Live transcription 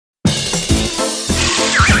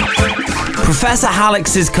Professor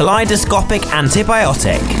Hallux's kaleidoscopic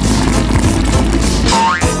antibiotic.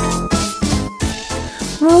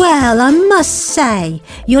 Well, I must say,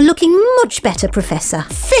 you're looking much better, Professor.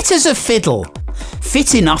 Fit as a fiddle.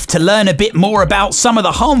 Fit enough to learn a bit more about some of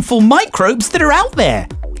the harmful microbes that are out there.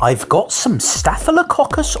 I've got some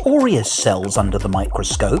Staphylococcus aureus cells under the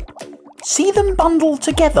microscope. See them bundled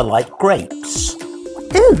together like grapes.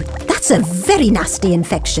 Ooh, that's a very nasty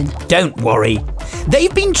infection. Don't worry.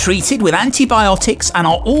 They've been treated with antibiotics and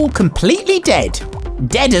are all completely dead.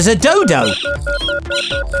 Dead as a dodo.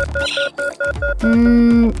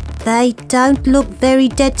 They don't look very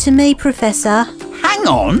dead to me, Professor. Hang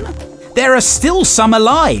on. There are still some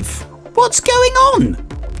alive. What's going on?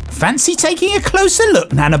 Fancy taking a closer look,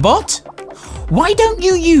 Nanobot? Why don't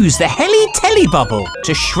you use the Heli-Telly bubble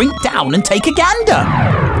to shrink down and take a gander?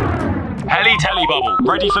 Heli-Telly bubble,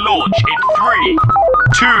 ready for launch in 3,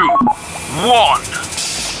 2, 1.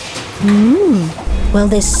 Well,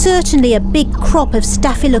 there's certainly a big crop of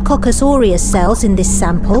Staphylococcus aureus cells in this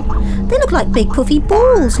sample. They look like big puffy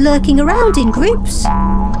balls lurking around in groups.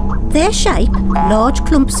 Their shape, large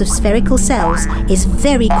clumps of spherical cells, is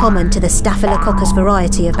very common to the Staphylococcus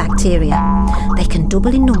variety of bacteria. They can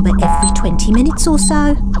double in number every 20 minutes or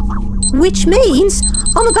so. Which means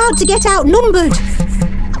I'm about to get outnumbered.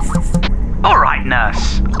 All right,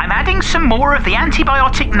 nurse. I'm adding some more of the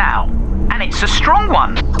antibiotic now, and it's a strong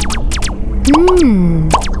one.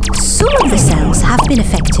 Some of the cells have been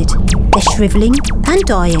affected. They're shrivelling and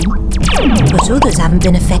dying, but others haven't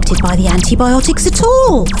been affected by the antibiotics at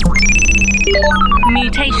all.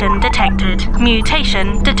 Mutation detected.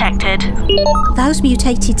 Mutation detected. Those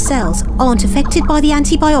mutated cells aren't affected by the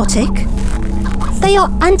antibiotic. They are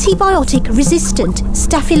antibiotic-resistant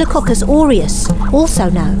Staphylococcus aureus, also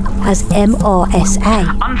known as MRSA.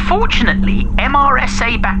 Unfortunately,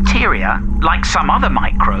 MRSA bacteria, like some other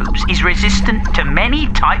microbes, is resistant to many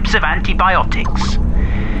types of antibiotics.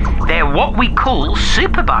 They're what we call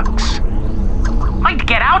superbugs. I'd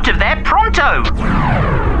get out of there pronto!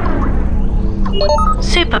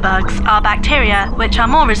 Superbugs are bacteria which are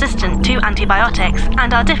more resistant to antibiotics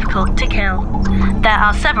and are difficult to kill. There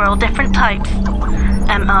are several different types.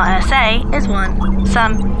 MRSA is one.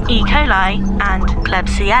 Some E. coli and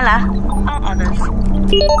Klebsiella are others.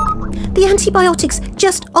 The antibiotics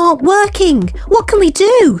just aren't working. What can we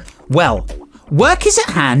do? Well, work is at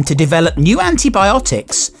hand to develop new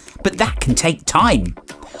antibiotics, but that can take time.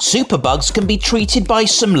 Superbugs can be treated by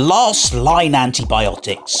some last-line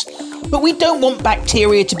antibiotics, but we don't want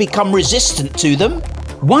bacteria to become resistant to them.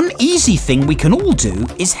 One easy thing we can all do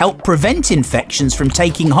is help prevent infections from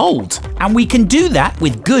taking hold, and we can do that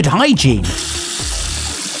with good hygiene.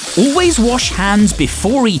 Always wash hands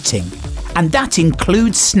before eating, and that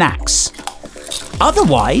includes snacks.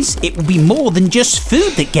 Otherwise, it will be more than just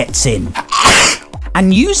food that gets in.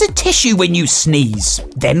 And use a tissue when you sneeze,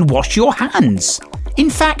 then wash your hands.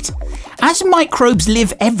 In fact, as microbes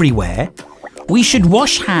live everywhere, we should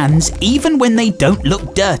wash hands even when they don't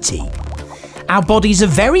look dirty. Our bodies are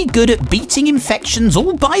very good at beating infections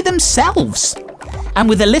all by themselves. And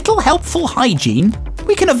with a little helpful hygiene,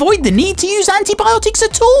 we can avoid the need to use antibiotics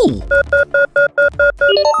at all.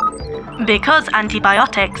 Because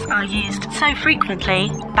antibiotics are used so frequently,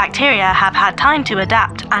 bacteria have had time to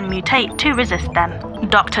adapt and mutate to resist them.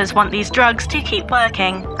 Doctors want these drugs to keep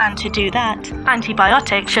working, and to do that,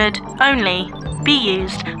 antibiotics should only be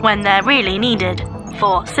used when they're really needed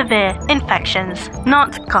for severe infections,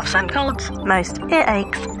 not coughs and colds, most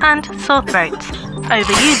earaches and sore throats.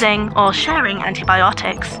 Overusing or sharing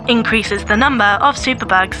antibiotics increases the number of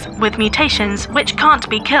superbugs with mutations which can't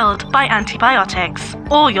be killed by antibiotics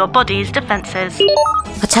or your body's defences.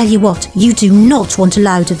 I tell you what, you do not want a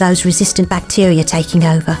load of those resistant bacteria taking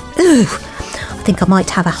over. Ooh, I think I might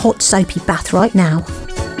have a hot soapy bath right now.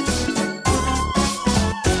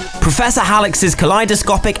 Professor Hallux's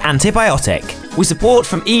kaleidoscopic antibiotic, with support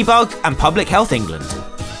from Ebug and Public Health England.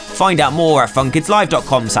 Find out more at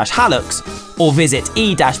funkidslive.com/Hallux or visit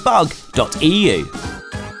e-bug.eu.